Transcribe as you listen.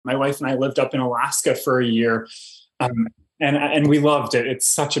My wife and I lived up in Alaska for a year, um, and we loved it. It's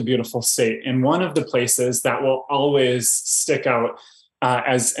such a beautiful state. And one of the places that will always stick out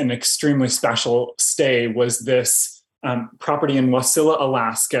as an extremely special stay was this property in Wasilla,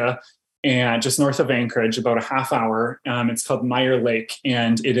 Alaska, and just north of Anchorage, about a half hour. It's called Meyer Lake,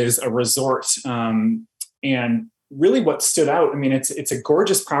 and it is a resort. And really what stood out, I mean, it's a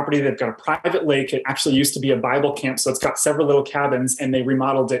gorgeous property. They've got a private lake. It actually used to be a Bible camp. So it's got several little cabins, and they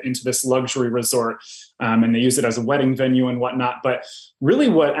remodeled it into this luxury resort. And they use it as a wedding venue and whatnot. But really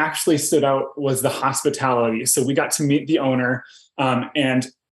what actually stood out was the hospitality. So we got to meet the owner, and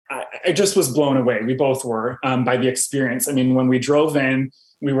I just was blown away. We both were, by the experience. I mean, when we drove in,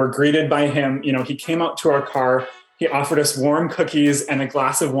 we were greeted by him. You know, he came out to our car. He offered us warm cookies and a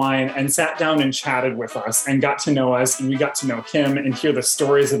glass of wine and sat down and chatted with us and got to know us. And we got to know him and hear the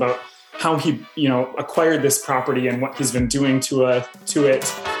stories about how he, acquired this property and what he's been doing to it.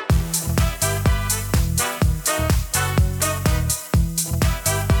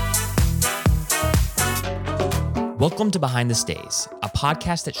 Welcome to Behind the Stays, a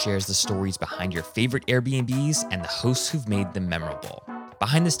podcast that shares the stories behind your favorite Airbnbs and the hosts who've made them memorable.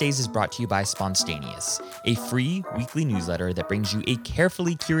 Behind the Stays is brought to you by Spontaneous, a free weekly newsletter that brings you a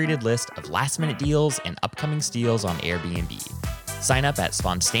carefully curated list of last-minute deals and upcoming steals on Airbnb. Sign up at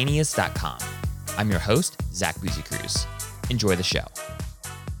spontaneous.com. I'm your host, Zach Buzzi-Cruz. Enjoy the show.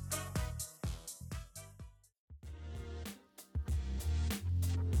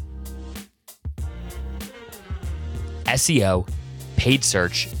 SEO, paid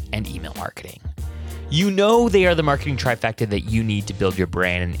search, and email marketing. You know they are the marketing trifecta that you need to build your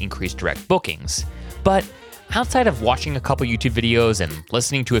brand and increase direct bookings. But outside of watching a couple YouTube videos and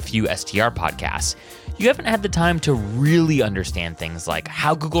listening to a few STR podcasts, you haven't had the time to really understand things like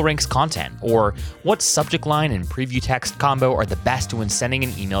how Google ranks content or what subject line and preview text combo are the best when sending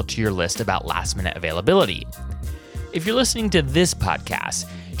an email to your list about last-minute availability. If you're listening to this podcast,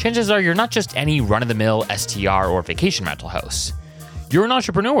 chances are you're not just any run-of-the-mill STR or vacation rental host. You're an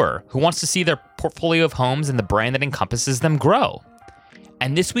entrepreneur who wants to see their portfolio of homes and the brand that encompasses them grow.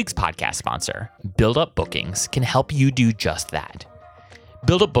 And this week's podcast sponsor, BuildUp Bookings, can help you do just that.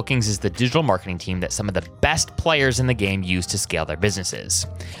 BuildUp Bookings is the digital marketing team that some of the best players in the game use to scale their businesses.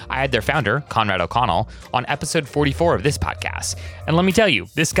 I had their founder, Conrad O'Connell, on episode 44 of this podcast. And let me tell you,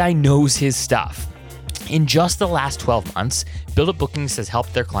 this guy knows his stuff. In just the last 12 months, BuildUp Bookings has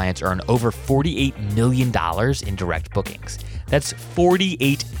helped their clients earn over $48 million in direct bookings. That's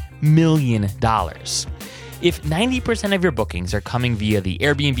 $48 million. If 90% of your bookings are coming via the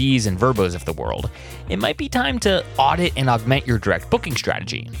Airbnbs and Vrbos of the world, it might be time to audit and augment your direct booking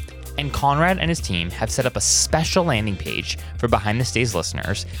strategy. And Conrad and his team have set up a special landing page for Behind the Stays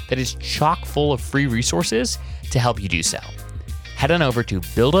listeners that is chock full of free resources to help you do so. Head on over to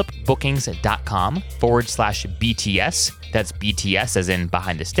buildupbookings.com/BTS, that's BTS as in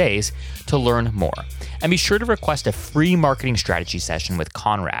Behind the Stays, to learn more. And be sure to request a free marketing strategy session with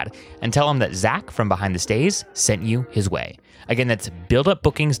Conrad and tell him that Zach from Behind the Stays sent you his way. Again, that's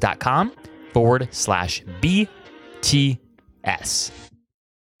buildupbookings.com/BTS.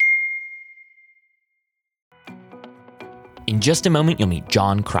 In just a moment, you'll meet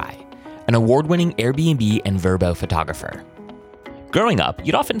John Cry, an award-winning Airbnb and Vrbo photographer. Growing up,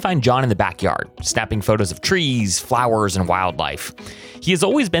 you'd often find John in the backyard, snapping photos of trees, flowers, and wildlife. He has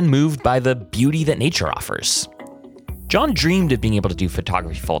always been moved by the beauty that nature offers. John dreamed of being able to do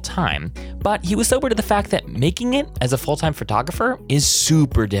photography full-time, but he was sober to the fact that making it as a full-time photographer is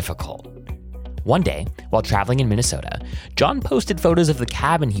super difficult. One day, while traveling in Minnesota, John posted photos of the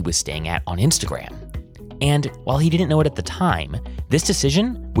cabin he was staying at on Instagram. And while he didn't know it at the time, this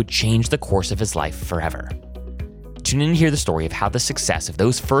decision would change the course of his life forever. Tune in to hear the story of how the success of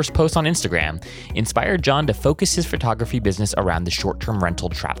those first posts on Instagram inspired John to focus his photography business around the short-term rental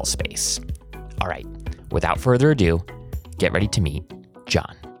travel space. All right, without further ado, get ready to meet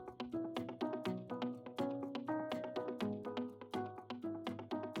John.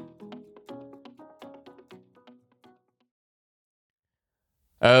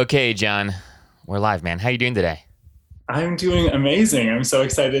 Okay, John, we're live, man. How you doing today? I'm doing amazing. I'm so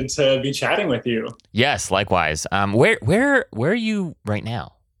excited to be chatting with you. Yes, likewise. Where are you right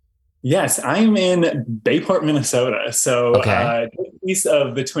now? Yes, I'm in Bayport, Minnesota. So okay. East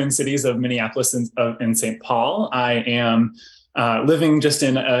of the Twin Cities of Minneapolis and St. Paul. I am living just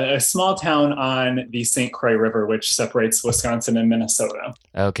in a small town on the St. Croix River, which separates Wisconsin and Minnesota.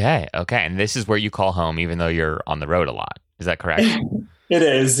 Okay. And this is where you call home, even though you're on the road a lot. Is that correct? It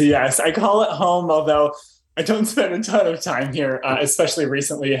is, yes. I call it home, although I don't spend a ton of time here, especially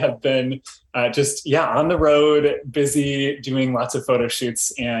recently. Have been just on the road, busy doing lots of photo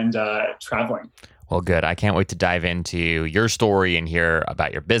shoots and traveling. Well, good. I can't wait to dive into your story and hear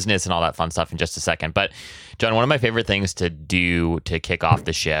about your business and all that fun stuff in just a second. But John, one of my favorite things to do to kick off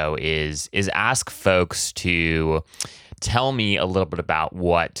the show is ask folks to tell me a little bit about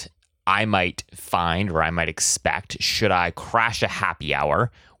what I might find or I might expect should I crash a happy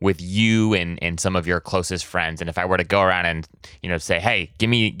hour with you and some of your closest friends. And if I were to go around and, say, hey, give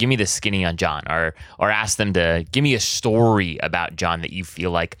me the skinny on John, or ask them to give me a story about John that you feel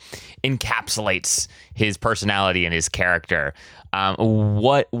like encapsulates his personality and his character.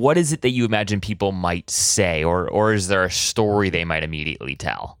 What is it that you imagine people might say, or is there a story they might immediately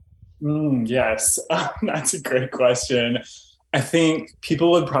tell? Yes, that's a great question. I think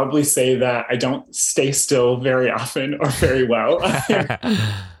people would probably say that I don't stay still very often or very well.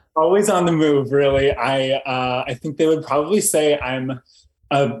 Always on the move, really. I think they would probably say I'm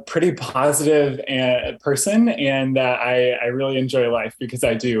a pretty positive person, and that I really enjoy life, because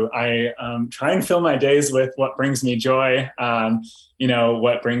I do. I try and fill my days with what brings me joy,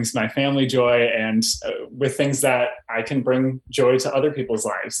 what brings my family joy, and with things that I can bring joy to other people's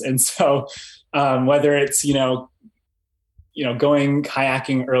lives. And so whether it's, going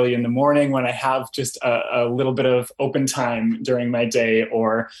kayaking early in the morning when I have just a little bit of open time during my day,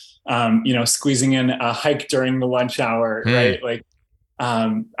 or, squeezing in a hike during the lunch hour, right? Like,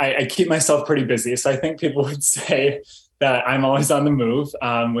 I keep myself pretty busy. So I think people would say that I'm always on the move,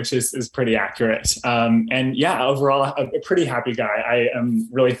 which is pretty accurate. Overall, a pretty happy guy. I am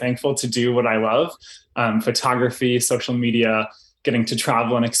really thankful to do what I love, photography, social media, getting to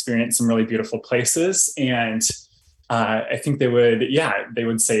travel and experience some really beautiful places. And I think they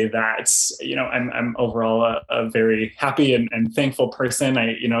would say that, I'm overall a very happy and thankful person.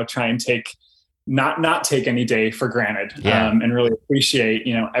 I, try and not take any day for granted, and really appreciate,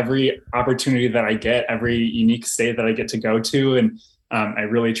 every opportunity that I get, every unique state that I get to go to. And I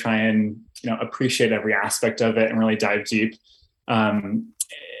really try and, appreciate every aspect of it and really dive deep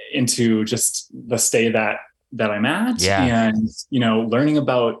into just the state that I'm at, and, learning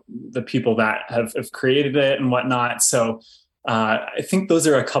about the people that have created it and whatnot. So I think those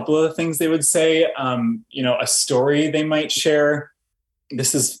are a couple of the things they would say. A story they might share.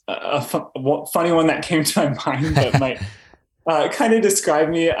 This is a funny one that came to my mind that might kind of describe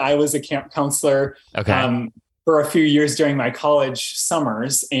me. I was a camp counselor for a few years during my college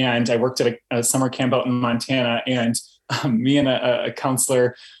summers, and I worked at a summer camp out in Montana. And me and a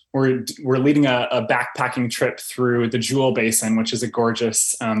counselor we're leading a backpacking trip through the Jewel Basin, which is a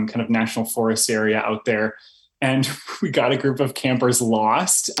gorgeous kind of national forest area out there. And we got a group of campers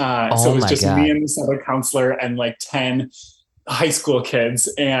lost. So it was just me and this other counselor and like 10 high school kids.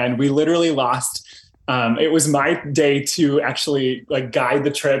 And we literally lost. It was my day to actually like guide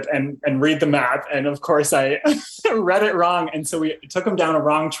the trip and read the map. And of course I read it wrong. And so we took them down a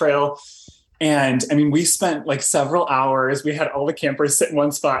wrong trail. And I mean, we spent like several hours. We had all the campers sit in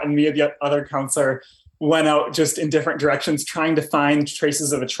one spot, and me and the other counselor went out just in different directions trying to find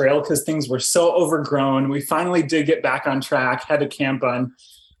traces of a trail because things were so overgrown. We finally did get back on track, had to camp on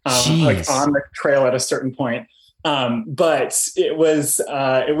the trail at a certain point. But it was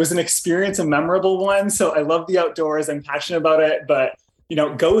an experience, a memorable one. So I love the outdoors. I'm passionate about it, but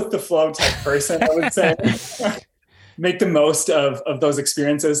go with the flow type person, I would say. Make the most of those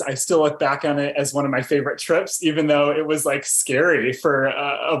experiences. I still look back on it as one of my favorite trips, even though it was like scary for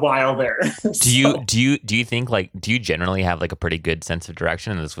a while there. Do you think do you generally have like a pretty good sense of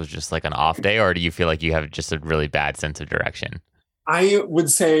direction and this was just like an off day, or do you feel like you have just a really bad sense of direction? I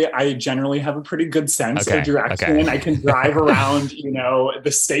would say I generally have a pretty good sense of direction. Okay. I can drive around,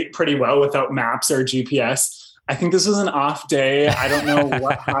 the state pretty well without maps or GPS. I think this was an off day. I don't know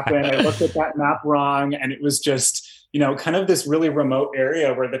what happened. I looked at that map wrong, and it was just kind of this really remote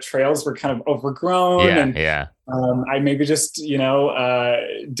area where the trails were kind of overgrown. I maybe just,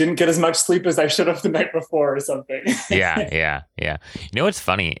 didn't get as much sleep as I should have the night before or something. Yeah. What's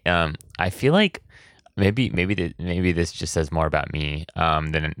funny? I feel like maybe this just says more about me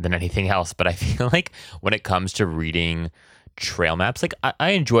than anything else. But I feel like when it comes to reading trail maps, like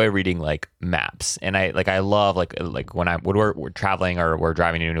I enjoy reading like maps, and I love like when we're traveling or we're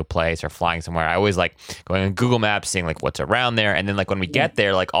driving to a new place or flying somewhere, I always like going on Google Maps, seeing like what's around there, and then like when we get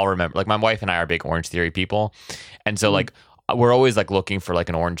there, like I'll remember, like my wife and I are big Orange Theory people, and so like we're always like looking for like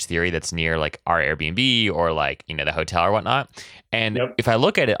an Orange Theory that's near like our Airbnb or like the hotel or whatnot. And if I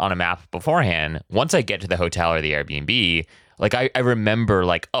look at it on a map beforehand, once I get to the hotel or the Airbnb, Like I remember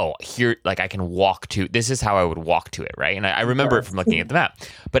like, oh, here, like I can walk to, this is how I would walk to it, right? And I remember it from looking at the map.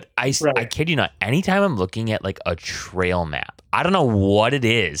 But I kid you not, anytime I'm looking at like a trail map, I don't know what it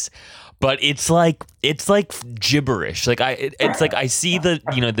is, but it's like gibberish. Like it's like I see the,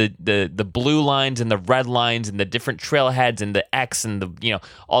 you know, the blue lines and the red lines and the different trailheads and the X and the, you know,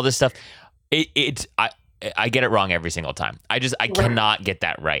 all this stuff. I get it wrong every single time. I cannot get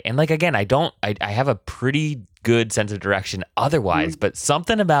that right. And like, again, I have a pretty good sense of direction otherwise, but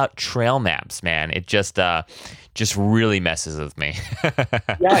something about trail maps, man, it just really messes with me.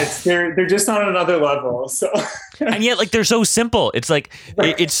 Yeah, they're just on another level. So, and yet, like, they're so simple. It's like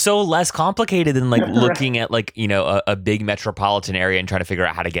it's so less complicated than like looking at like, you know, a big metropolitan area and trying to figure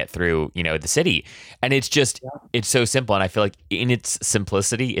out how to get through, you know, the city. And it's just it's so simple. And I feel like in its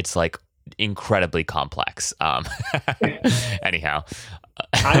simplicity, it's like incredibly complex. Anyhow.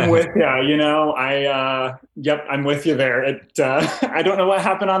 I'm with you. You know, I'm with you there. I don't know what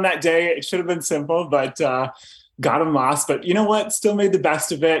happened on that day. It should have been simple, but got him lost. But you know what? Still made the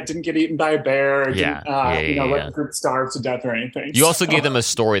best of it. Didn't get eaten by a bear. Didn't let the group starve to death or anything. You also gave them a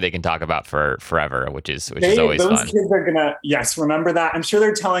story they can talk about for forever, which is always those fun. Kids are gonna remember that. I'm sure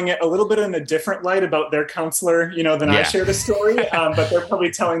they're telling it a little bit in a different light about their counselor, you know, than I shared a story. But they're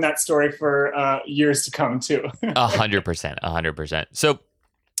probably telling that story for years to come too. 100%. So,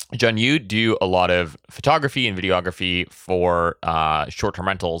 John, you do a lot of photography and videography for short-term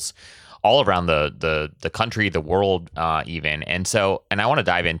rentals all around the country, the world, even. And I want to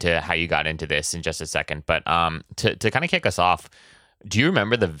dive into how you got into this in just a second. But to kind of kick us off, do you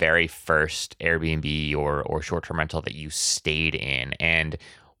remember the very first Airbnb or short-term rental that you stayed in? And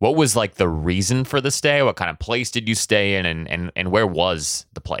what was like the reason for the stay? What kind of place did you stay in? And where was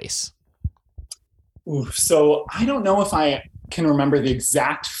the place? Ooh, so I don't know if I can remember the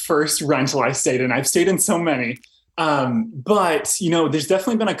exact first rental I stayed in. I've stayed in so many. But, you know, there's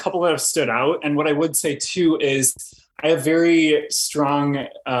definitely been a couple that have stood out. And what I would say too is I have very strong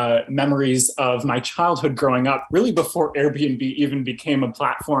memories of my childhood growing up, really before Airbnb even became a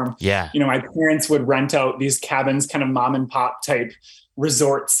platform. Yeah. You know, my parents would rent out these cabins, kind of mom and pop type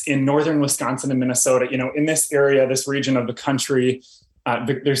resorts in northern Wisconsin and Minnesota. You know, in this area, this region of the country,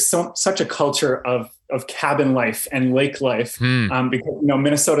 there's such a culture of cabin life and lake life because, you know,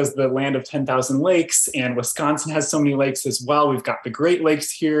 Minnesota is the land of 10,000 lakes and Wisconsin has so many lakes as well. We've got the Great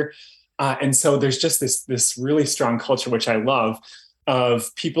Lakes here. And so there's just this really strong culture, which I love,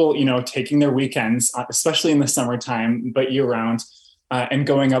 of people, you know, taking their weekends, especially in the summertime, but year round, and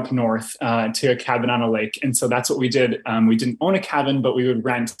going up north to a cabin on a lake. And so that's what we did. We didn't own a cabin, but we would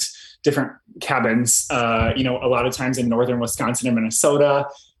rent different cabins, you know, a lot of times in northern Wisconsin and Minnesota.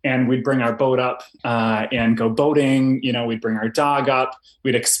 And we'd bring our boat up and go boating. You know, we'd bring our dog up.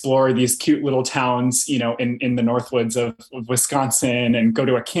 We'd explore these cute little towns, you know, in the Northwoods of Wisconsin and go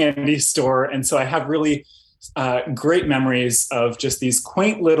to a candy store. And so I have really great memories of just these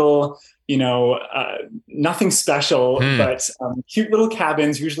quaint little, you know, nothing special, but cute little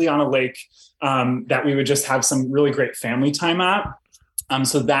cabins, usually on a lake, that we would just have some really great family time at.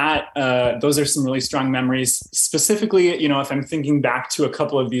 So that those are some really strong memories. Specifically, you know, if I'm thinking back to a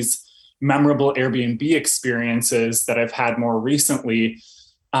couple of these memorable Airbnb experiences that I've had more recently,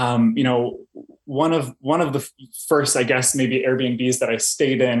 you know, one of the first, I guess, maybe Airbnbs that I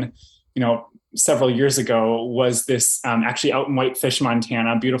stayed in, you know, several years ago was this actually out in Whitefish,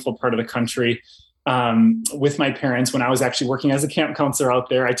 Montana, beautiful part of the country. With my parents when I was actually working as a camp counselor out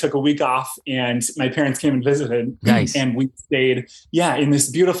there. I took a week off and my parents came and visited. Nice. And we stayed, in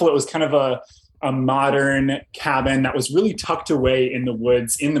this beautiful, it was kind of a modern cabin that was really tucked away in the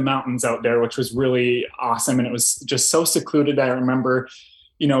woods, in the mountains out there, which was really awesome. And it was just so secluded. I remember,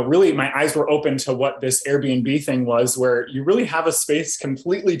 you know, really my eyes were open to what this Airbnb thing was, where you really have a space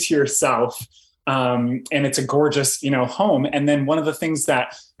completely to yourself. And it's a gorgeous, you know, home. And then one of the things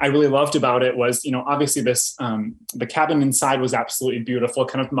that I really loved about it was, you know, obviously this, the cabin inside was absolutely beautiful,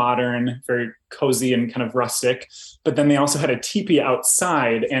 kind of modern, very cozy and kind of rustic. But then they also had a teepee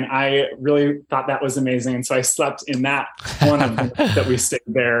outside and I really thought that was amazing. And so I slept in that one of them that we stayed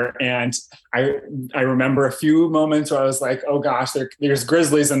there. And I remember a few moments where I was like, oh gosh, there's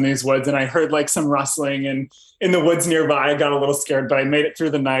grizzlies in these woods. And I heard like some rustling and in the woods nearby. I got a little scared, but I made it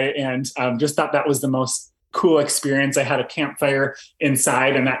through the night and just thought that was the most cool experience. I had a campfire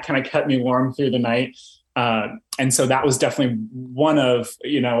inside and that kind of kept me warm through the night. And so that was definitely one of,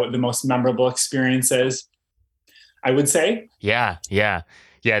 you know, the most memorable experiences, I would say. Yeah.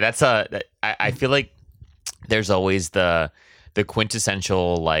 That's I feel like there's always the the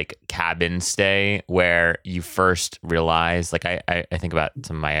quintessential like cabin stay where you first realize, like I think about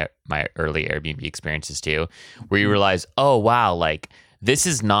some of my early Airbnb experiences too, where you realize, oh wow, like this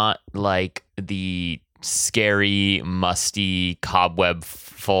is not like the scary, musty, cobweb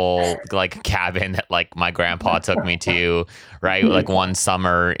full like cabin that like my grandpa took me to, right? Like one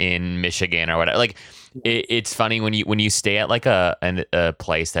summer in Michigan or whatever. Like it's funny when you stay at like a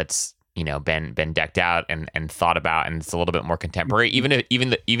place that's, you know, been decked out and thought about, and it's a little bit more contemporary, even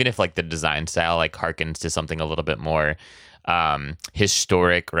if like the design style like harkens to something a little bit more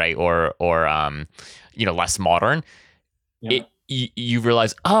historic, right? Or you know, less modern. Yeah. You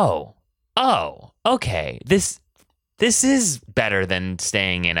realize, oh, okay, this is better than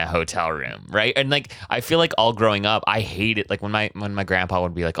staying in a hotel room, right? And like I feel like all growing up, I hated like when my grandpa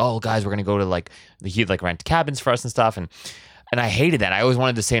would be like, oh guys, we're gonna go to like, he'd like rent cabins for us and stuff, and I hated that. I always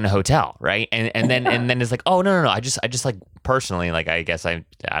wanted to stay in a hotel, right? And then it's like, oh no. I just like personally, like I guess I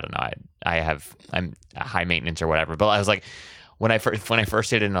don't know. I'm high maintenance or whatever. But I was like, when I first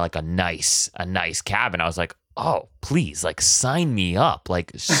stayed in like a nice cabin, I was like, oh please, like sign me up.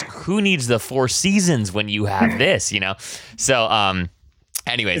 Like who needs the Four Seasons when you have this, you know? So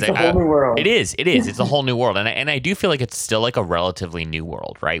anyways, it's a whole new world. It is. It's a whole new world, and I do feel like it's still like a relatively new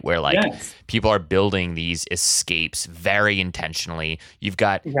world, right? Where like people are building these escapes very intentionally. You've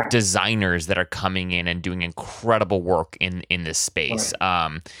got designers that are coming in and doing incredible work in this space,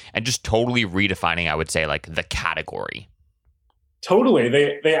 and just totally redefining, I would say, like the category. Totally,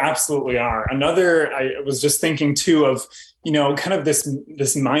 they absolutely are. I was just thinking too of, you know, kind of this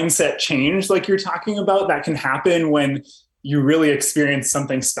mindset change, like you're talking about, that can happen when you really experience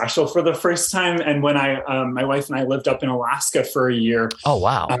something special for the first time. And when my wife and I lived up in Alaska for a year. Oh,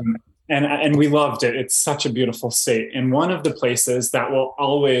 wow. And we loved it. It's such a beautiful state. And one of the places that will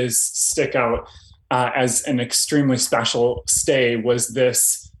always stick out as an extremely special stay was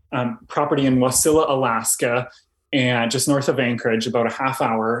this property in Wasilla, Alaska, and just north of Anchorage, about a half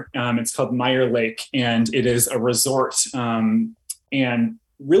hour. It's called Meyer Lake, and it is a resort. And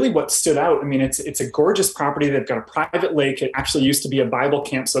really what stood out, I mean, it's a gorgeous property. They've got a private lake. It actually used to be a Bible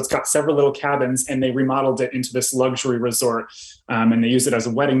camp. So it's got several little cabins, and they remodeled it into this luxury resort. And they use it as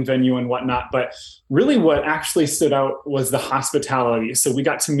a wedding venue and whatnot. But really what actually stood out was the hospitality. So we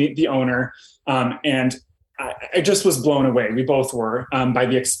got to meet the owner, and I just was blown away. We both were, by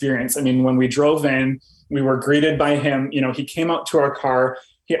the experience. I mean, when we drove in, we were greeted by him. You know, he came out to our car.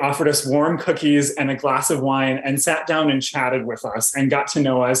 He offered us warm cookies and a glass of wine and sat down and chatted with us and got to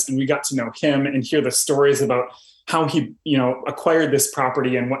know us, and we got to know him and hear the stories about how he, you know, acquired this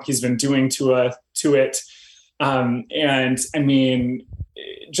property and what he's been doing to it. And I mean,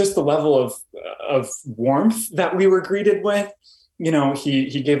 just the level of warmth that we were greeted with. You know,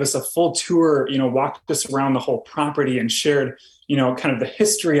 he gave us a full tour, you know, walked us around the whole property and shared, you know, kind of the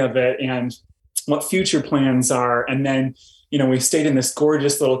history of it and what future plans are. And then, you know, we stayed in this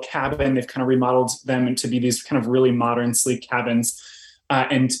gorgeous little cabin. They've kind of remodeled them to be these kind of really modern, sleek cabins.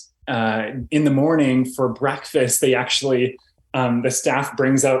 And in the morning for breakfast, they actually, the staff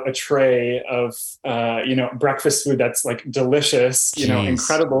brings out a tray of, you know, breakfast food that's like delicious, you know,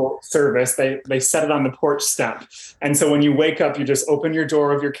 incredible service. They set it on the porch step. And so when you wake up, you just open your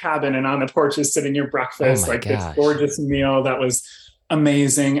door of your cabin, and on the porch is sitting your breakfast, like this gorgeous meal that was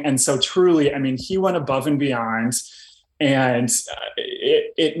amazing. And so truly, I mean, he went above and beyond, and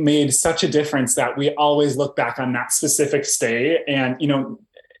it made such a difference that we always look back on that specific stay, and, you know,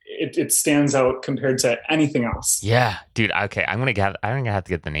 it stands out compared to anything else. Yeah, dude. Okay. I'm going to have to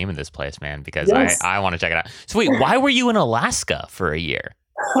get the name of this place, man, because I want to check it out. So wait, why were you in Alaska for a year?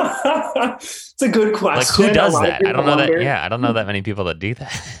 It's a good question. Like, who does that? I don't know that. Yeah. I don't know that many people that do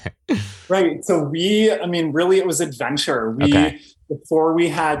that. Right. So really it was adventure. Before we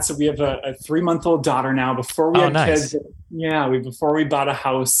have a 3-month-old daughter now. Before we had kids, before we bought a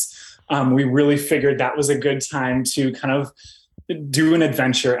house, we really figured that was a good time to kind of do an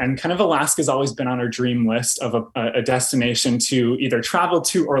adventure. And kind of Alaska's always been on our dream list of a destination to either travel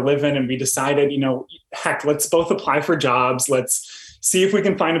to or live in. And we decided, you know, heck, let's both apply for jobs. Let's see if we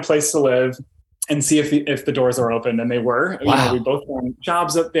can find a place to live and see if the doors are open. And they were. Wow. You know, we both found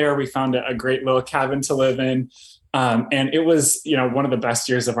jobs up there. We found a great little cabin to live in. And it was, you know, one of the best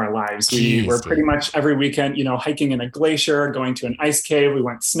years of our lives. We were pretty much every weekend, you know, hiking in a glacier, going to an ice cave. We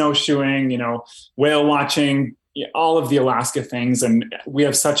went snowshoeing, you know, whale watching, all of the Alaska things. And we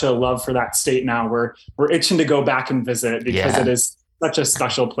have such a love for that state now. We're itching to go back and visit because it is such a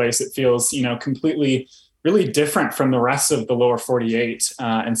special place. It feels, you know, completely really different from the rest of the lower 48.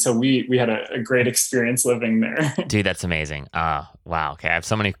 And so we had a great experience living there. Dude, that's amazing. Wow. Okay. I have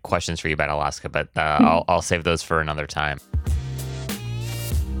so many questions for you about Alaska, but I'll save those for another time.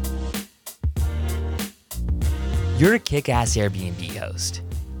 You're a kick-ass Airbnb host.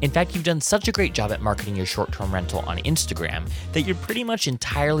 In fact, you've done such a great job at marketing your short-term rental on Instagram that you're pretty much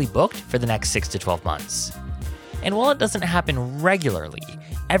entirely booked for the next 6 to 12 months. And while it doesn't happen regularly,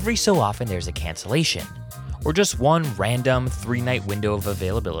 every so often there's a cancellation, or just one random 3-night window of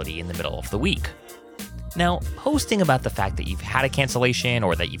availability in the middle of the week. Now, posting about the fact that you've had a cancellation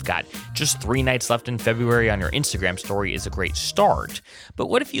or that you've got just 3 nights left in February on your Instagram story is a great start, but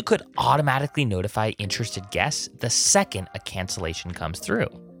what if you could automatically notify interested guests the second a cancellation comes through?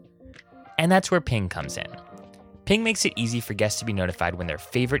 And that's where Ping comes in. Ping makes it easy for guests to be notified when their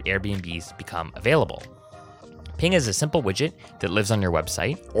favorite Airbnbs become available. Ping is a simple widget that lives on your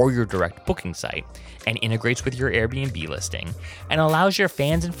website or your direct booking site and integrates with your Airbnb listing and allows your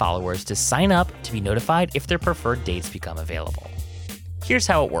fans and followers to sign up to be notified if their preferred dates become available. Here's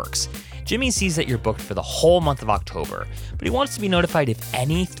how it works. Jimmy sees that you're booked for the whole month of October, but he wants to be notified if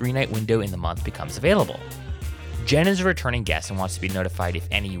any 3-night window in the month becomes available. Jen is a returning guest and wants to be notified if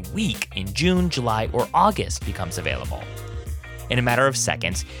any week in June, July, or August becomes available. In a matter of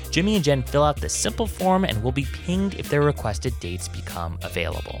seconds, Jimmy and Jen fill out this simple form and will be pinged if their requested dates become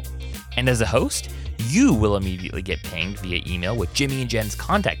available. And as a host, you will immediately get pinged via email with Jimmy and Jen's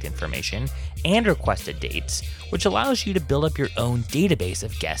contact information and requested dates, which allows you to build up your own database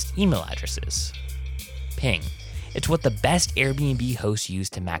of guest email addresses. Ping. It's what the best Airbnb hosts use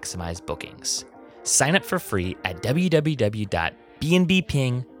to maximize bookings. Sign up for free at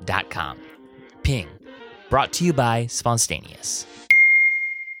www.bnbping.com. Ping. Brought to you by Spontaneous.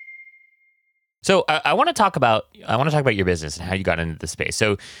 So I want to talk about your business and how you got into the space.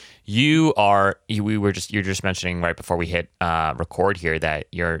 So you're just mentioning right before we hit record here that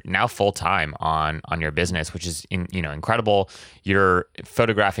you're now full time on your business, which is incredible. You're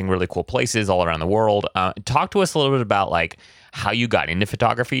photographing really cool places all around the world. Talk to us a little bit about like how you got into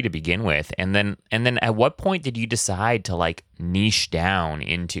photography to begin with, and then at what point did you decide to like niche down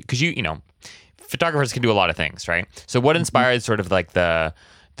into, because photographers can do a lot of things, right? So what inspired sort of like the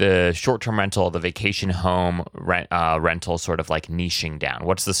short-term rental, the vacation home rental sort of like niching down?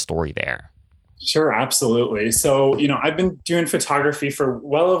 What's the story there? Sure, absolutely. So, I've been doing photography for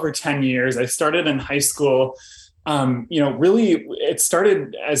well over 10 years. I started in high school. Really it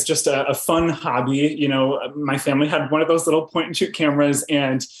started as just a fun hobby. My family had one of those little point and shoot cameras,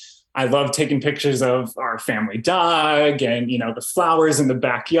 and I loved taking pictures of our family dog and, the flowers in the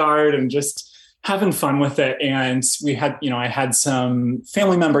backyard and just having fun with it. And we had, I had some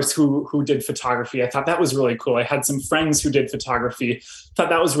family members who did photography. I thought that was really cool. I had some friends who did photography. Thought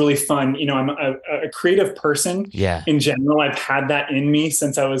that was really fun. I'm a creative person. Yeah. In general. I've had that in me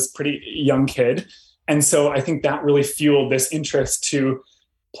since I was a pretty young kid. And so I think that really fueled this interest to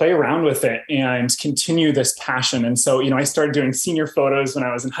play around with it and continue this passion. And so, I started doing senior photos when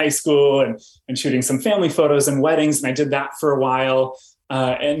I was in high school and shooting some family photos and weddings. And I did that for a while.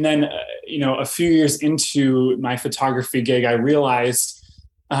 And then, a few years into my photography gig, I realized,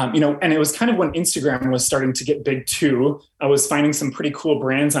 and it was kind of when Instagram was starting to get big too. I was finding some pretty cool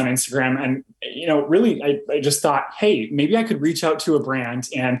brands on Instagram. And, really, I just thought, hey, maybe I could reach out to a brand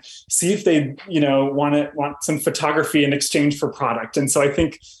and see if they, want some photography in exchange for product. And so I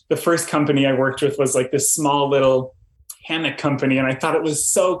think the first company I worked with was like this small little hammock company. And I thought it was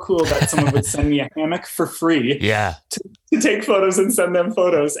so cool that someone would send me a hammock for free. Yeah. To take photos and send them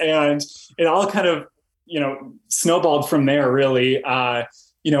photos. And it all kind of, snowballed from there, really.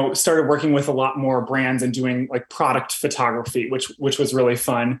 Started working with a lot more brands and doing like product photography, which was really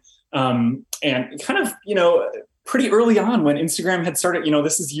fun. And kind of, pretty early on when Instagram had started,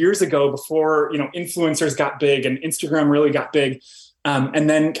 this is years ago before, influencers got big and Instagram really got big. And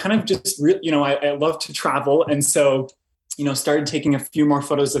then kind of just, I love to travel. And so, started taking a few more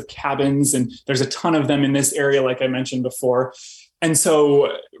photos of cabins, and there's a ton of them in this area, like I mentioned before. And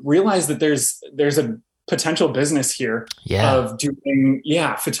so realized that there's a potential business here of doing,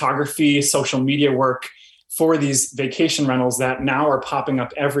 photography, social media work for these vacation rentals that now are popping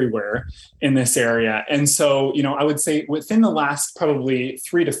up everywhere in this area. And so, I would say within the last probably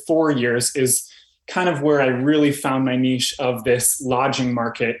 3 to 4 years is kind of where I really found my niche of this lodging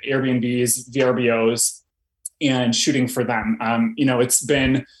market, Airbnbs, VRBOs, and shooting for them. It's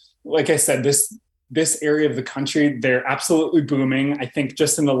been, like I said, this area of the country, they're absolutely booming. I think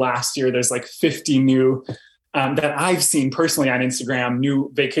just in the last year, there's like 50 new that I've seen personally on Instagram,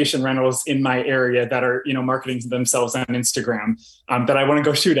 new vacation rentals in my area that are, marketing themselves on Instagram that I want to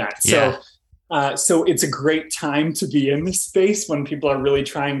go shoot at. Yeah. So it's a great time to be in this space when people are really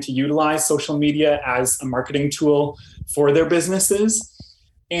trying to utilize social media as a marketing tool for their businesses.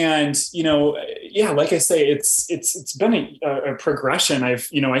 And, like I say, it's been a progression. I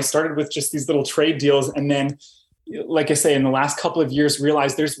started with just these little trade deals, and then, like I say, in the last couple of years,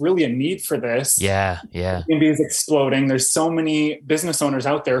 realized there's really a need for this. Yeah. Yeah. Airbnb is exploding. There's so many business owners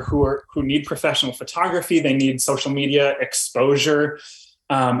out there who need professional photography. They need social media exposure,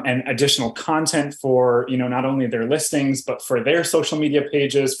 and additional content for, not only their listings, but for their social media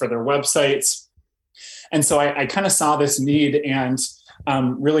pages, for their websites. And so I kind of saw this need, and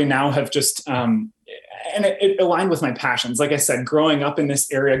really now have just, and it aligned with my passions. Like I said, growing up in this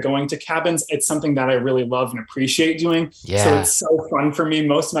area, going to cabins, it's something that I really love and appreciate doing. Yeah. So it's so fun for me.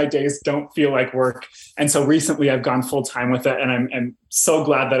 Most of my days don't feel like work. And so recently I've gone full time with it, and I'm so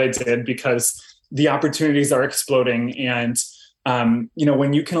glad that I did, because the opportunities are exploding. And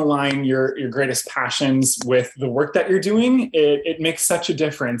when you can align your greatest passions with the work that you're doing, it makes such a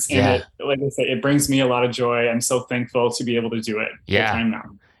difference. And Yeah. it, like I say, it brings me a lot of joy. I'm so thankful to be able to do it full time now.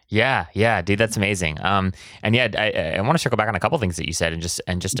 Yeah, dude, that's amazing. And yeah, I want to circle back on a couple things that you said,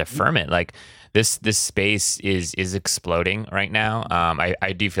 and just affirm it. Like this space is exploding right now.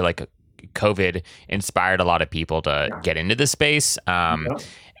 I do feel like COVID inspired a lot of people to get into this space.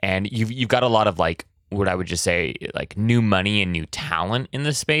 And you've got a lot of like, what I would just say, like new money and new talent in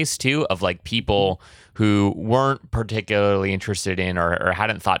this space too, of like people who weren't particularly interested in or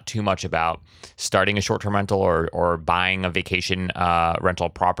hadn't thought too much about starting a short-term rental or buying a vacation rental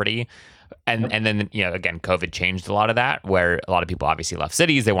property. And then, again, COVID changed a lot of that, where a lot of people obviously left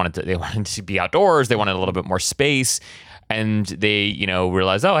cities. They wanted to be outdoors. They wanted a little bit more space. And they,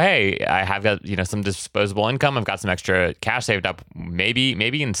 realize, oh, hey, I have got, some disposable income. I've got some extra cash saved up.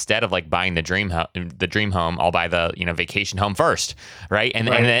 Maybe instead of like buying the dream home, I'll buy the, vacation home first, right? And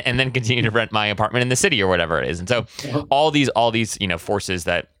then continue to rent my apartment in the city or whatever it is. And so all these, forces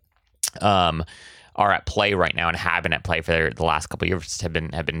that are at play right now and have been at play for the last couple of years have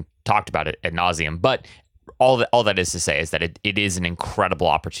been talked about it ad nauseum. But all that is to say is that it is an incredible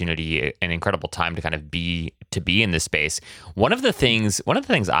opportunity, an incredible time to kind of be in this space. One of the things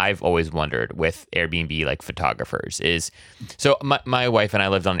I've always wondered with Airbnb like photographers is, so my wife and I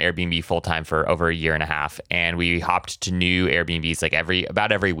lived on Airbnb full time for over a year and a half, and we hopped to new Airbnbs like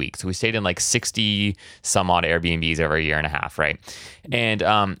about every week. So we stayed in like 60 some odd Airbnbs over a year and a half, right? And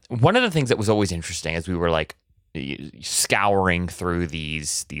one of the things that was always interesting as we were like scouring through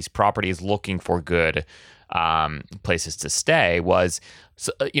these properties looking for good places to stay was,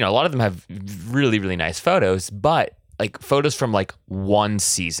 a lot of them have really, really nice photos, but like photos from like one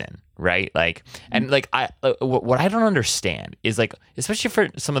season, right? Like, and like what I don't understand is like, especially for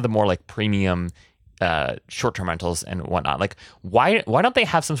some of the more like premium short-term rentals and whatnot, like why don't they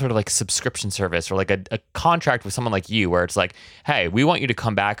have some sort of like subscription service or like a contract with someone like you, where it's like, hey, we want you to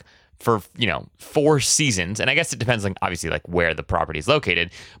come back for 4 seasons, and I guess it depends on obviously like where the property is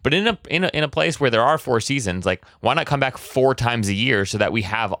located, but in a place where there are 4 seasons, like why not come back 4 times a year so that we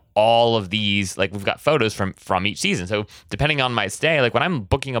have all of these, like we've got photos from each season. So depending on my stay, like when I'm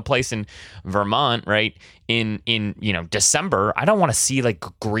booking a place in Vermont, right, in December, I don't want to see like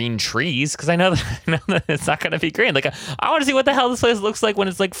green trees, because I know that it's not going to be green. Like I want to see what the hell this place looks like when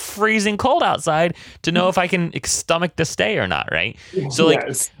it's like freezing cold outside, to know if I can stomach the stay or not, right? So like,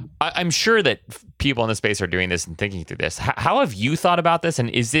 yes. I'm sure that people in the space are doing this and thinking through this. How have you thought about this? And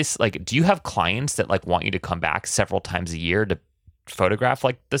is this like, do you have clients that like want you to come back several times a year to photograph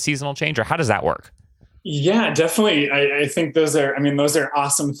like the seasonal change, or how does that work? Yeah, definitely. I think those are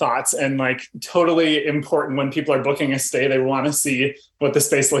awesome thoughts, and like totally important. When people are booking a stay, they want to see what the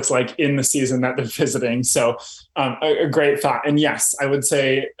space looks like in the season that they're visiting. So a great thought. And yes, I would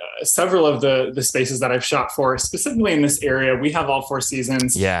say several of the spaces that I've shot for, specifically in this area, we have all 4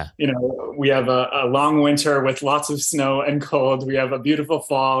 seasons. Yeah. We have a long winter with lots of snow and cold. We have a beautiful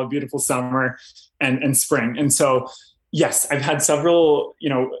fall, a beautiful summer, and spring. And so, yes, I've had several,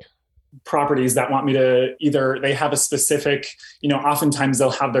 properties that want me to either, they have a specific, oftentimes they'll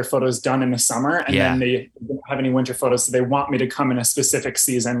have their photos done in the summer, and then they don't have any winter photos. So they want me to come in a specific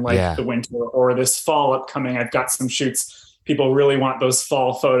season, like the winter or this fall upcoming. I've got some shoots. People really want those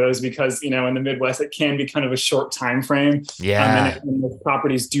fall photos because, in the Midwest, it can be kind of a short time frame. Yeah. And the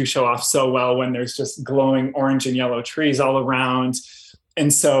properties do show off so well when there's just glowing orange and yellow trees all around.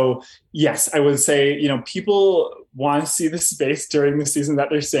 And so, yes, I would say, people want to see the space during the season that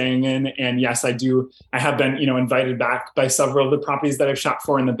they're staying in. And yes, I do. I have been, invited back by several of the properties that I've shot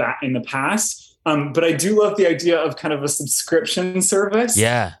for in the past. But I do love the idea of kind of a subscription service.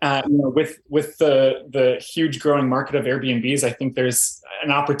 Yeah. With the huge growing market of Airbnbs, I think there's an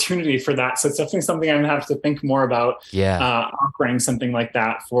opportunity for that. So it's definitely something I'm going to have to think more about. Offering something like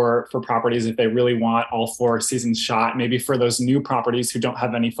that for properties if they really want all 4 seasons shot. Maybe for those new properties who don't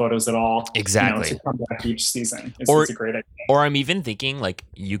have any photos at all. Exactly. To come back each season. It's a great idea. Or I'm even thinking like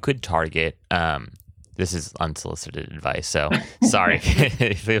you could target this is unsolicited advice, so sorry,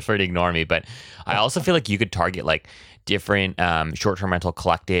 feel free to ignore me. But I also feel like you could target like different short-term rental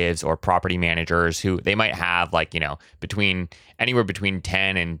collectives or property managers who they might have like, between anywhere between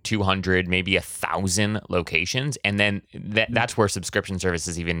 10 and 200, maybe 1,000 locations. And then that's where subscription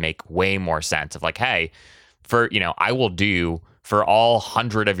services even make way more sense of like, hey, I will do for all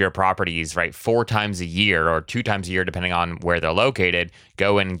 100 of your properties, right, 4 times a year or 2 times a year, depending on where they're located,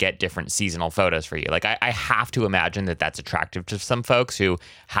 go and get different seasonal photos for you. Like I have to imagine that that's attractive to some folks who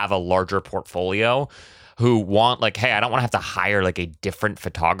have a larger portfolio, who want like, hey, I don't want to have to hire like a different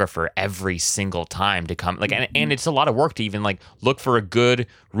photographer every single time to come. Like, and it's a lot of work to even like look for a good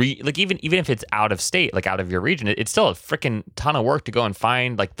like even if it's out of state, like out of your region, it's still a freaking ton of work to go and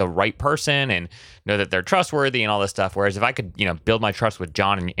find like the right person and know that they're trustworthy and all this stuff. Whereas if I could, build my trust with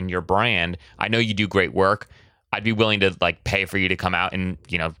John and your brand, I know you do great work. I'd be willing to like pay for you to come out and,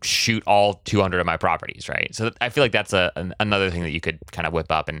 shoot all 200 of my properties. Right. So I feel like that's another thing that you could kind of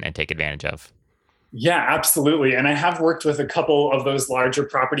whip up and take advantage of. Yeah, absolutely. And I have worked with a couple of those larger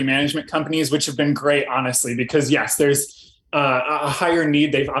property management companies, which have been great, honestly, because yes, there's a higher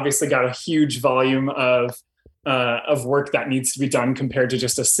need. They've obviously got a huge volume of work that needs to be done compared to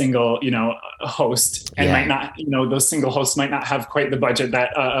just a single, host, and might not, those single hosts might not have quite the budget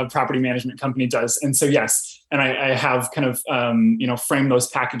that a property management company does. And so, yes, and I have kind of, framed those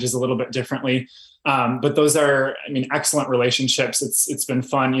packages a little bit differently. But those are, excellent relationships. It's been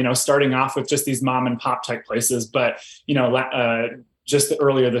fun, starting off with just these mom and pop type places. But, just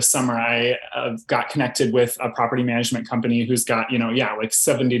earlier this summer, I got connected with a property management company who's got, like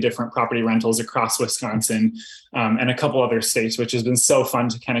 70 different property rentals across Wisconsin and a couple other states, which has been so fun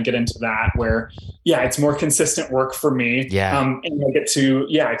to kind of get into that where, it's more consistent work for me. Yeah. And I get to,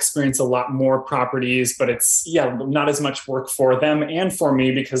 experience a lot more properties, but it's, not as much work for them and for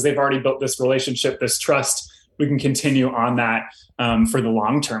me because they've already built this relationship, this trust. We can continue on that for the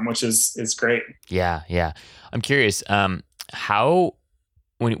long term, which is great. Yeah. Yeah. I'm curious, how,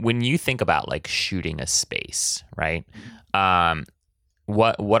 when you think about like shooting a space, right?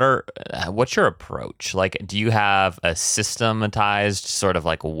 What's your approach? Like, do you have a systematized sort of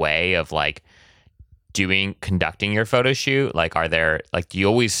like way of like conducting your photo shoot? Like, do you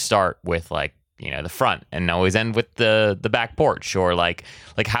always start with like, the front and always end with the back porch, or like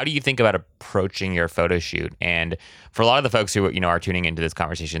how do you think about approaching your photo shoot? And for a lot of the folks who are tuning into this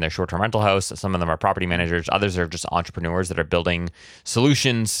conversation, they're short-term rental hosts. Some of them are property managers. Others are just entrepreneurs that are building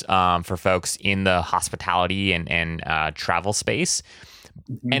solutions for folks in the hospitality and travel space.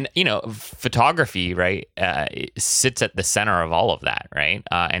 Mm-hmm. And, photography, right, sits at the center of all of that, right?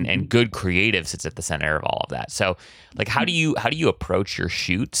 And good creative sits at the center of all of that. So, like, how do you approach your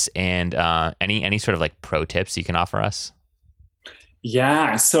shoots, and any sort of like pro tips you can offer us?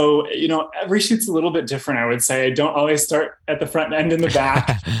 Yeah. So, every shoot's a little bit different, I would say. I don't always start at the front end and the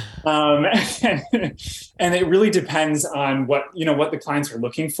back. And it really depends on what the clients are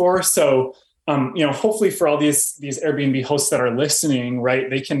looking for. So, hopefully for all these Airbnb hosts that are listening, right,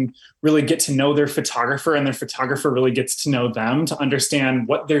 they can really get to know their photographer, and their photographer really gets to know them to understand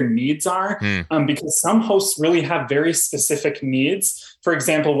what their needs are. Because some hosts really have very specific needs. For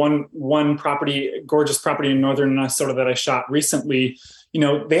example, one gorgeous property in northern Minnesota that I shot recently,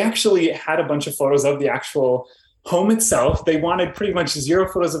 they actually had a bunch of photos of the actual home itself. They wanted pretty much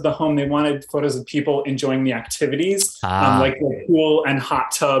 0 photos of the home. They wanted photos of people enjoying the activities, like the pool and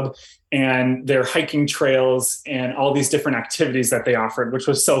hot tub and their hiking trails and all these different activities that they offered, which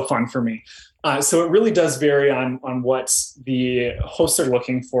was so fun for me. So it really does vary on what the hosts are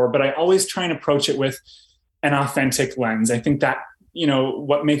looking for, but I always try and approach it with an authentic lens. I think that,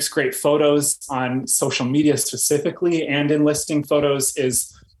 what makes great photos on social media specifically and in listing photos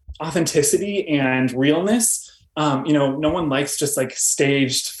is authenticity and realness. No one likes just like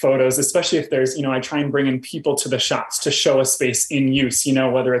staged photos, especially if there's, I try and bring in people to the shots to show a space in use,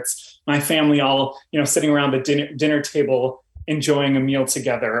 whether it's my family all, sitting around the dinner table, enjoying a meal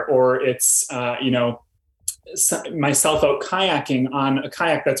together, or it's, myself out kayaking on a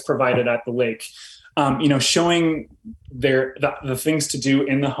kayak that's provided at the lake, showing the things to do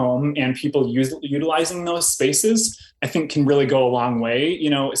in the home and people utilizing those spaces, I think can really go a long way,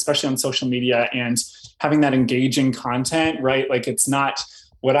 especially on social media, and having that engaging content, right? Like, it's not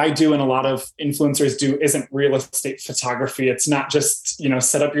what I do and a lot of influencers do isn't real estate photography. It's not just,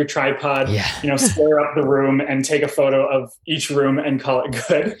 set up your tripod, square up the room and take a photo of each room and call it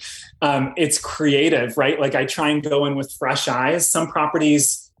good. It's creative, right? Like, I try and go in with fresh eyes. Some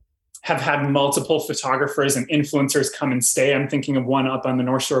properties have had multiple photographers and influencers come and stay. I'm thinking of one up on the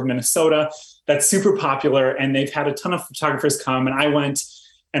North Shore of Minnesota that's super popular, and they've had a ton of photographers come. And I went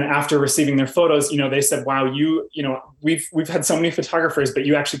And after receiving their photos, they said, wow, we've had so many photographers, but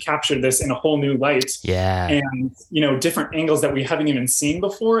you actually captured this in a whole new light. Yeah. And, different angles that we haven't even seen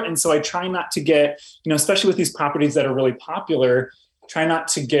before. And so I try not to get, especially with these properties that are really popular, try not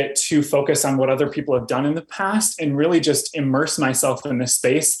to get too focused on what other people have done in the past and really just immerse myself in this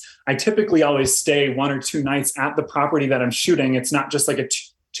space. I typically always stay 1 or 2 nights at the property that I'm shooting. It's not just like a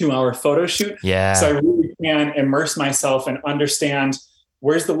 2-hour photo shoot. Yeah. So I really can immerse myself and understand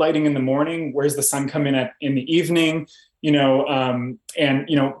where's the lighting in the morning, where's the sun come in the evening, and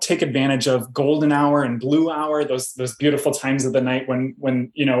take advantage of golden hour and blue hour, those beautiful times of the night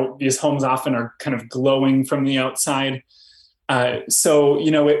when these homes often are kind of glowing from the outside. So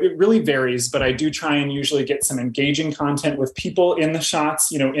it really varies, but I do try and usually get some engaging content with people in the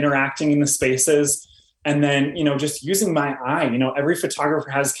shots, interacting in the spaces, and then just using my eye. Every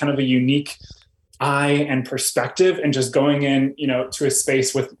photographer has kind of a unique eye and perspective, and just going in, to a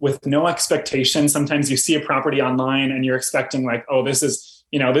space with no expectation. Sometimes you see a property online and you're expecting like, oh, this is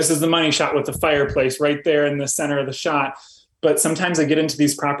the money shot with the fireplace right there in the center of the shot. But sometimes I get into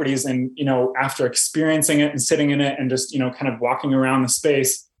these properties and, after experiencing it and sitting in it and just, kind of walking around the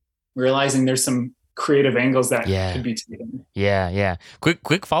space, realizing there's some creative angles that could be taken. Yeah. Yeah.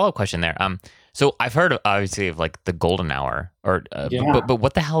 Quick follow-up question there. So I've heard obviously of like the golden hour but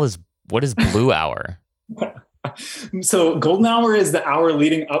what the hell what is blue hour? So golden hour is the hour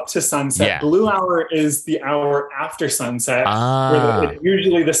leading up to sunset. Yeah. Blue hour is the hour after sunset. Where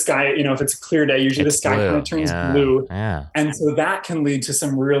usually the sky, if it's a clear day, usually the sky kind of turns blue. Yeah. And so that can lead to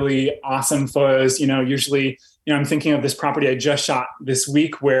some really awesome photos. Usually, I'm thinking of this property I just shot this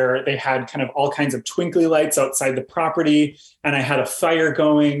week where they had kind of all kinds of twinkly lights outside the property, and I had a fire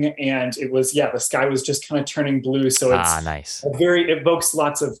going, and it was, the sky was just kind of turning blue. So it's nice. It evokes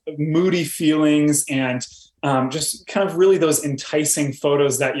lots of moody feelings and just kind of really those enticing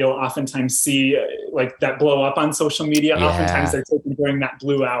photos that you'll oftentimes see like that blow up on social media. Yeah. Oftentimes they're taken during that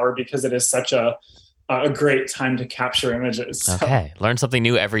blue hour because it is such a great time to capture images. Okay. Learn something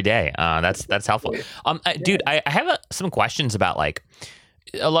new every day. That's helpful. Dude, I have some questions about like,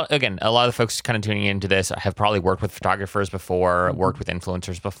 a lot of the folks kind of tuning into this have probably worked with photographers before, worked with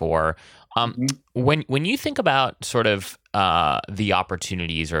influencers before. When you think about sort of the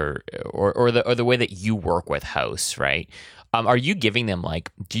opportunities or the way that you work with hosts, right? Are you giving them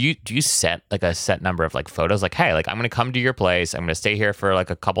like, do you set like a set number of like photos? Like, hey, like I'm going to come to your place, I'm going to stay here for like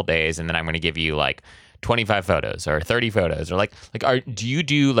a couple days, and then I'm going to give you like 25 photos or 30 photos, or do you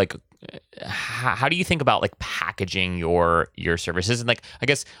do like, how do you think about like packaging your services? And like, I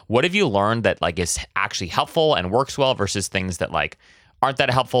guess, what have you learned that like is actually helpful and works well versus things that like aren't that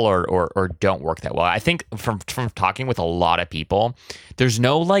helpful or don't work that well? I think from talking with a lot of people, there's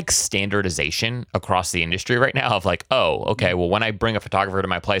no like standardization across the industry right now of like, oh, okay, well, when I bring a photographer to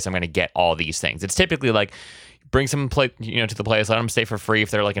my place, I'm going to get all these things. It's typically like, bring someone to the place, let them stay for free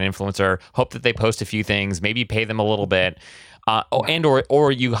if they're like an influencer, hope that they post a few things, maybe pay them a little bit,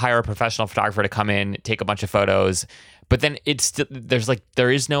 or you hire a professional photographer to come in, take a bunch of photos. But then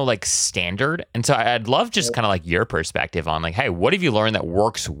there is no like standard. And so I'd love just kind of like your perspective on like, hey, what have you learned that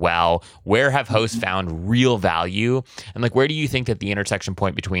works well? Where have hosts found real value? And like, where do you think that the intersection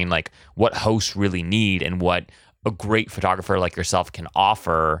point between like what hosts really need and what a great photographer like yourself can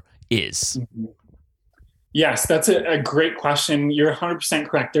offer is? Yes, that's a great question. You're 100%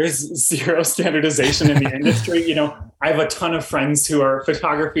 correct. There is zero standardization in the industry. I have a ton of friends who are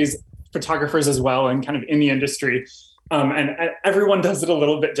photographers as well and kind of in the industry. And everyone does it a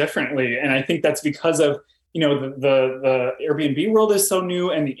little bit differently. And I think that's because of, the Airbnb world is so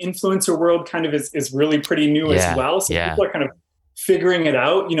new, and the influencer world kind of is really pretty new as well. So people are kind of figuring it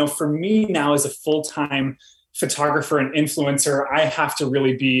out. For me now as a full-time photographer and influencer, I have to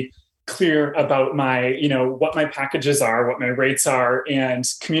really be clear about my, what my packages are, what my rates are, and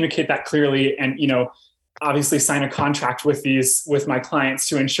communicate that clearly. And, obviously sign a contract with my clients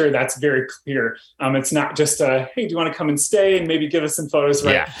to ensure that's very clear. It's not just hey, do you want to come and stay and maybe give us some photos,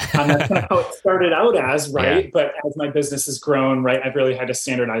 right? Yeah. That's kind of how it started out as, right? Yeah. But as my business has grown, right, I've really had to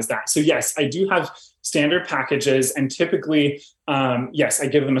standardize that. So yes, I do have standard packages, and typically, yes, I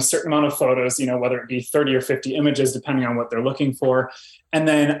give them a certain amount of photos, whether it be 30 or 50 images, depending on what they're looking for. And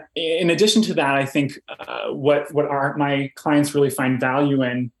then in addition to that, I think what my clients really find value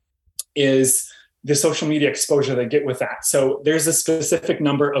in is the social media exposure they get with that. So there's a specific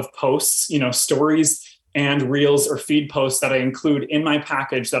number of posts, stories and reels or feed posts that I include in my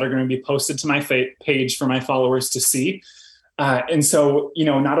package that are going to be posted to my page for my followers to see. And so,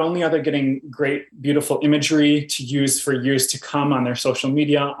 not only are they getting great, beautiful imagery to use for years to come on their social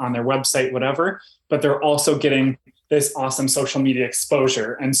media, on their website, whatever, but they're also getting this awesome social media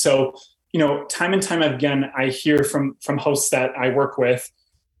exposure. And so, time and time again, I hear from hosts that I work with,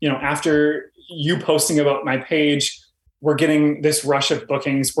 after you posting about my page, we're getting this rush of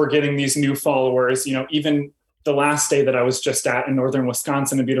bookings. We're getting these new followers. Even the last day that I was just at in northern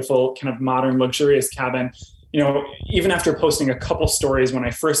Wisconsin, a beautiful kind of modern, luxurious cabin, even after posting a couple stories when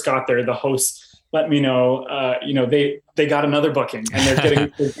I first got there, the hosts let me know, they got another booking and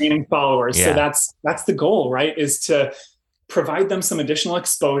they're gaining followers. Yeah. So that's the goal, right? Is to provide them some additional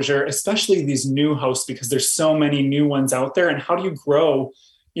exposure, especially these new hosts, because there's so many new ones out there. And how do you grow,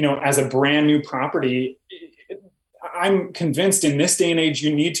 as a brand new property? I'm convinced in this day and age,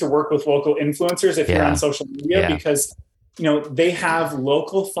 you need to work with local influencers if you're on social media, because they have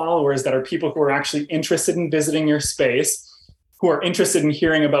local followers that are people who are actually interested in visiting your space, who are interested in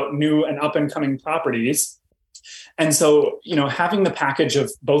hearing about new and up and coming properties. And so, having the package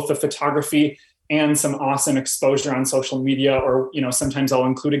of both the photography and some awesome exposure on social media, or, sometimes I'll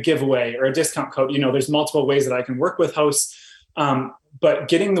include a giveaway or a discount code. There's multiple ways that I can work with hosts. But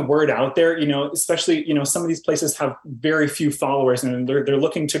getting the word out there, especially, some of these places have very few followers and they're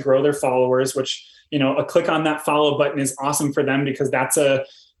looking to grow their followers, which, a click on that follow button is awesome for them, because that's a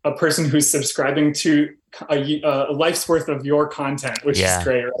person who's subscribing to a life's worth of your content, which is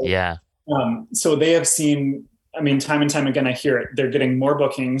great. Right? Yeah. So they have seen, time and time again, I hear it. They're getting more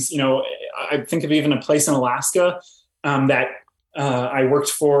bookings. I think of even a place in Alaska that I worked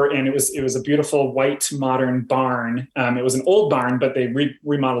for, and it was a beautiful white modern barn. It was an old barn, but they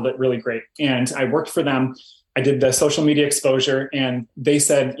remodeled it really great. And I worked for them. I did the social media exposure, and they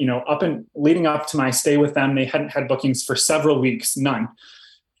said, up and leading up to my stay with them, they hadn't had bookings for several weeks, none.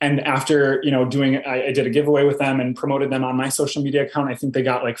 And after, I did a giveaway with them and promoted them on my social media account. I think they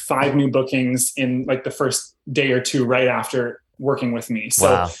got like 5 new bookings in like the first day or two right after working with me.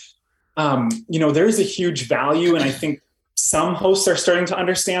 So, wow. There's a huge value, and I think some hosts are starting to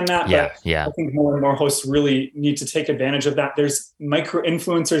understand that. But I think more and more hosts really need to take advantage of that. There's micro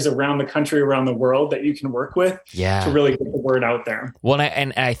influencers around the country, around the world that you can work with to really get the word out there. Well,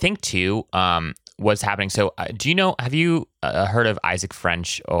 and I think too, what's happening. So have you heard of Isaac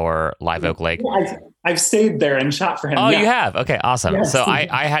French or Live Oak Lake? Yeah, I've stayed there and shot for him. Oh, you have? Okay, awesome. Yes. So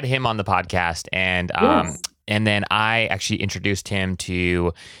I had him on the podcast, and and then I actually introduced him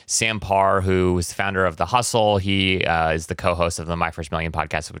to Sam Parr, who is the founder of The Hustle. He is the co-host of the My First Million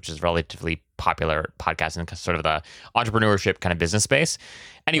podcast, which is a relatively popular podcast in sort of the entrepreneurship kind of business space.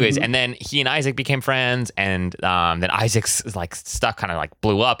 Anyways, and then he and Isaac became friends, and then Isaac's stuff kind of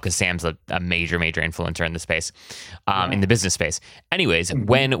blew up because Sam's a major influencer in the space, in the business space. Anyways,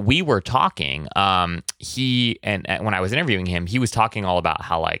 when we were talking, he and when I was interviewing him, he was talking all about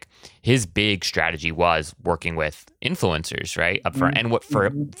how his big strategy was working with influencers, right? Up front. And what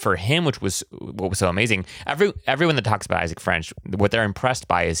for him, what was so amazing, everyone that talks about Isaac French, what they're impressed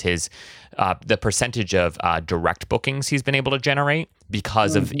by is his the percentage of direct bookings he's been able to generate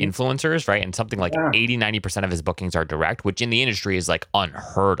because of influencers, right? And something like 80-90% of his bookings are direct, which in the industry is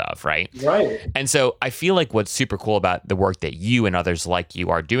unheard of, right? Right. And so I feel like what's super cool about the work that you and others like you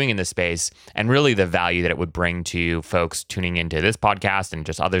are doing in this space, and really the value that it would bring to folks tuning into this podcast and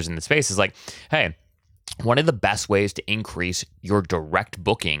just others in the space, is hey, one of the best ways to increase your direct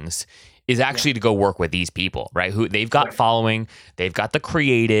bookings is actually to go work with these people, right? Who they've got following, they've got the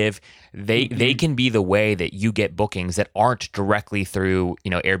creative, they can be the way that you get bookings that aren't directly through,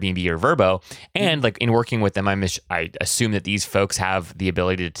 Airbnb or Vrbo. And in working with them, I assume that these folks have the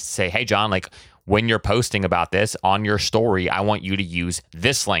ability to say, hey, John, when you're posting about this on your story, I want you to use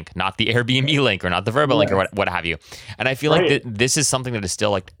this link, not the Airbnb link or not the Vrbo link or what have you. And I feel like this is something that is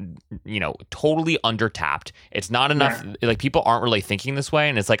still totally undertapped. It's not enough. People aren't really thinking this way.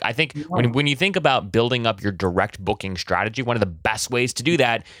 And it's I think when you think about building up your direct booking strategy, one of the best ways to do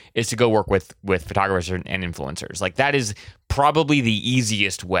that is to go work with photographers and influencers. That is probably the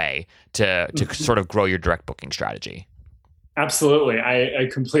easiest way to sort of grow your direct booking strategy. Absolutely. I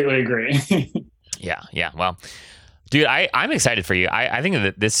completely agree. Yeah. Well, dude, I'm excited for you. I think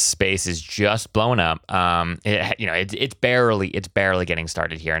that this space is just blowing up. It's barely getting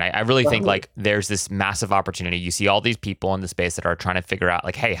started here. And I really think there's this massive opportunity. You see all these people in the space that are trying to figure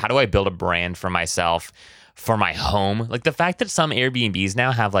out hey, how do I build a brand for myself, for my home? The fact that some Airbnbs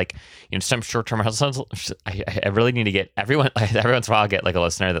now have some short-term rentals. I really need to get everyone, every once in a while I'll get a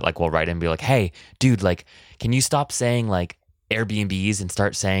listener that will write in and be hey, dude, can you stop saying Airbnbs and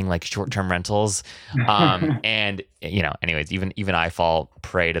start saying like short-term rentals. And anyways, even I fall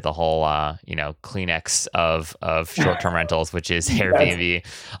prey to the whole Kleenex of short-term rentals, which is Airbnb.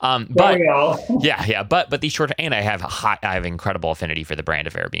 But these and I have incredible affinity for the brand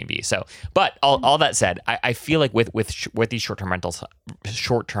of Airbnb. So, but all that said, I feel like with these short-term rental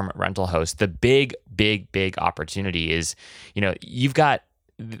hosts, the big opportunity is,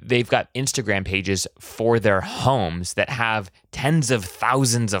 they've got Instagram pages for their homes that have tens of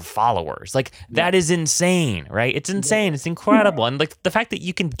thousands of followers. Like that is insane, right? It's insane. It's incredible. And like the fact that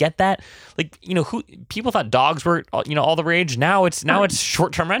you can get that, like, who people thought dogs were, all the rage. Now it's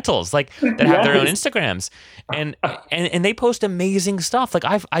short-term rentals, like that have their own Instagrams and they post amazing stuff. Like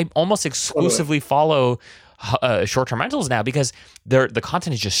I almost exclusively follow short-term rentals now because the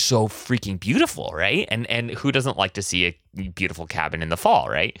content is just so freaking beautiful, right? And who doesn't like to see a beautiful cabin in the fall,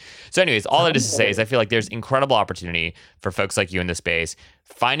 right? So anyways, all that is to say is I feel like there's incredible opportunity for folks like you in this space,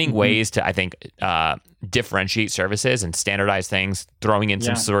 finding ways to, I think, differentiate services and standardize things, throwing in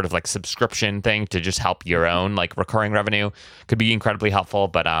some sort of like subscription thing to just help your own like recurring revenue could be incredibly helpful.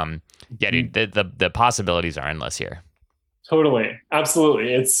 But dude, the possibilities are endless here. Totally.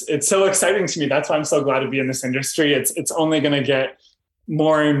 Absolutely. It's so exciting to me. That's why I'm so glad to be in this industry. It's only going to get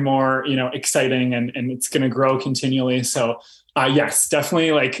more and more, exciting and it's going to grow continually. So yes,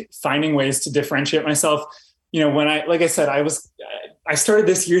 definitely like finding ways to differentiate myself. When like I said, I started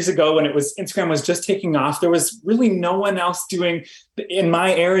this years ago when Instagram was just taking off. There was really no one else doing, in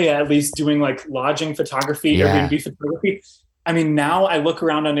my area, at least, doing like lodging photography, Airbnb photography. I mean, now I look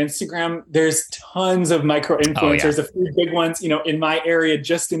around on Instagram, there's tons of micro influencers, a few big ones, in my area,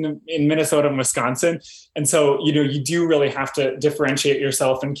 just in Minnesota and Wisconsin. And so, you do really have to differentiate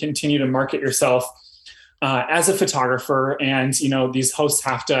yourself and continue to market yourself as a photographer. And, these hosts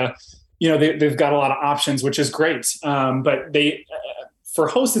have to, they've got a lot of options, which is great. But for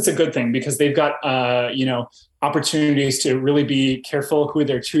hosts, it's a good thing because they've got, opportunities to really be careful who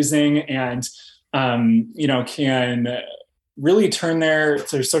they're choosing and, can really turn their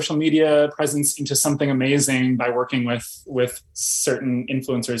social media presence into something amazing by working with certain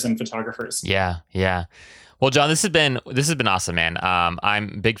influencers and photographers. Yeah. Well, John, this has been awesome, man.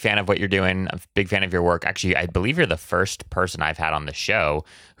 I'm a big fan of what you're doing. I'm a big fan of your work. Actually, I believe you're the first person I've had on the show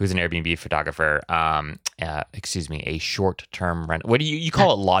who's an Airbnb photographer. A short-term rent. What do you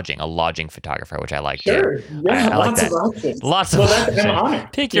call it? Lodging, a lodging photographer, which I like. Sure. Too. Yeah, I like that. Lots of options. I'm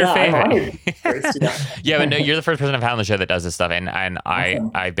honored. Pick your favorite. Yeah, but no, you're the first person I've had on the show that does this stuff, and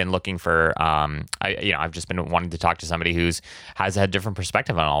awesome. I've been looking for I've just been wanting to talk to somebody has a different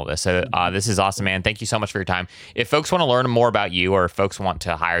perspective on all of this. So this is awesome, man. Thank you so much for your time. If folks want to learn more about you, or if folks want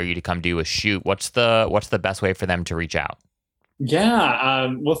to hire you to come do a shoot, what's the best way for them to reach out?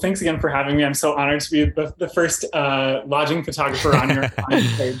 Yeah. Well, thanks again for having me. I'm so honored to be the first lodging photographer on your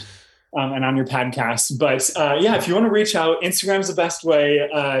page and on your podcast. But if you want to reach out, Instagram's the best way.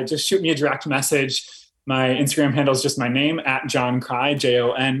 Just shoot me a direct message. My Instagram handle is just my name, @JonKreye,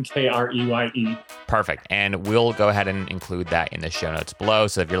 JonKreye. Perfect. And we'll go ahead and include that in the show notes below.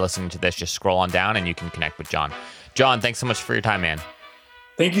 So if you're listening to this, just scroll on down and you can connect with John. John, thanks so much for your time, man.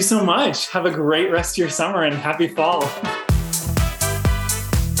 Thank you so much. Have a great rest of your summer and happy fall.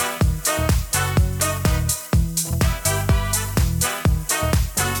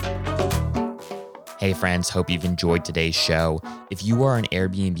 Hey friends, hope you've enjoyed today's show. If you are an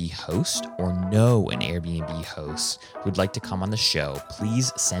Airbnb host or know an Airbnb host who'd like to come on the show,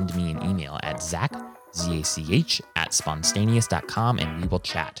 please send me an email at zach@spontaneous.com and we will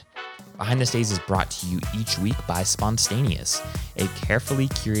chat. Behind the Stays is brought to you each week by Spontaneous, a carefully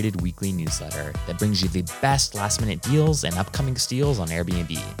curated weekly newsletter that brings you the best last-minute deals and upcoming steals on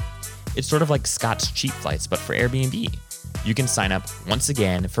Airbnb. It's sort of like Scott's Cheap Flights, but for Airbnb. You can sign up once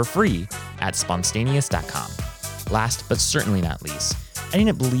again for free at spontaneous.com. Last but certainly not least, I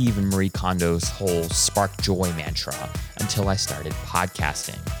didn't believe in Marie Kondo's whole spark joy mantra until I started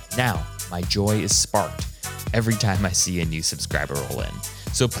podcasting. Now, my joy is sparked every time I see a new subscriber roll in.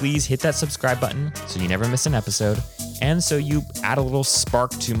 So please hit that subscribe button so you never miss an episode and so you add a little spark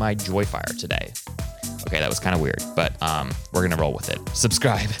to my joy fire today. Okay, that was kind of weird, but we're going to roll with it.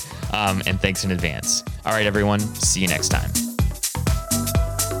 Subscribe, and thanks in advance. All right, everyone, see you next time.